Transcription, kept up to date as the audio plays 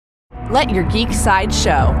Let your geek side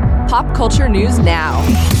show. Pop culture news now.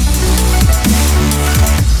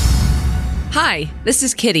 Hi, this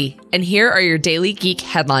is Kitty, and here are your daily geek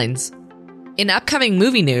headlines. In upcoming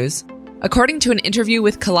movie news, according to an interview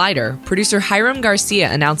with Collider, producer Hiram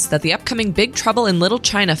Garcia announced that the upcoming Big Trouble in Little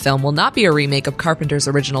China film will not be a remake of Carpenter's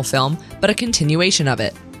original film, but a continuation of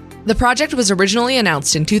it. The project was originally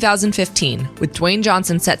announced in 2015, with Dwayne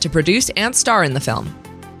Johnson set to produce and star in the film.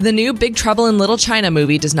 The new Big Trouble in Little China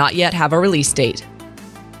movie does not yet have a release date.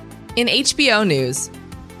 In HBO news,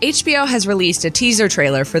 HBO has released a teaser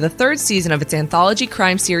trailer for the third season of its anthology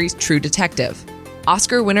crime series True Detective.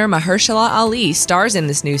 Oscar winner Mahershala Ali stars in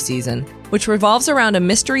this new season, which revolves around a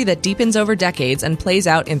mystery that deepens over decades and plays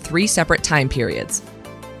out in 3 separate time periods.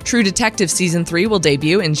 True Detective Season 3 will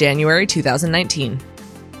debut in January 2019.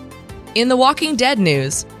 In The Walking Dead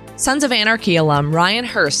news, Sons of Anarchy alum Ryan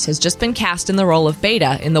Hurst has just been cast in the role of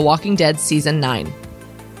Beta in The Walking Dead Season 9.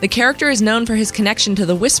 The character is known for his connection to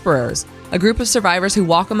the Whisperers, a group of survivors who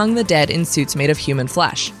walk among the dead in suits made of human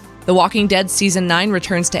flesh. The Walking Dead Season 9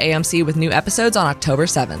 returns to AMC with new episodes on October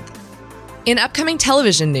 7th. In upcoming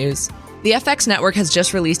television news, the FX network has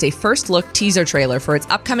just released a first-look teaser trailer for its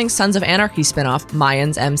upcoming Sons of Anarchy spinoff,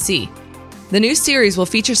 Mayans MC. The new series will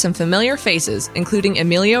feature some familiar faces, including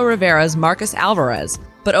Emilio Rivera's Marcus Alvarez,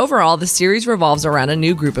 but overall the series revolves around a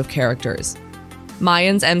new group of characters.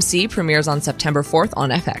 Mayans MC premieres on September 4th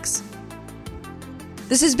on FX.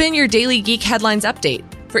 This has been your Daily Geek Headlines Update.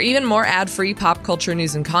 For even more ad-free pop culture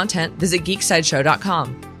news and content, visit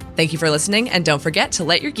geeksideshow.com. Thank you for listening, and don't forget to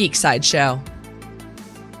let your geek side show.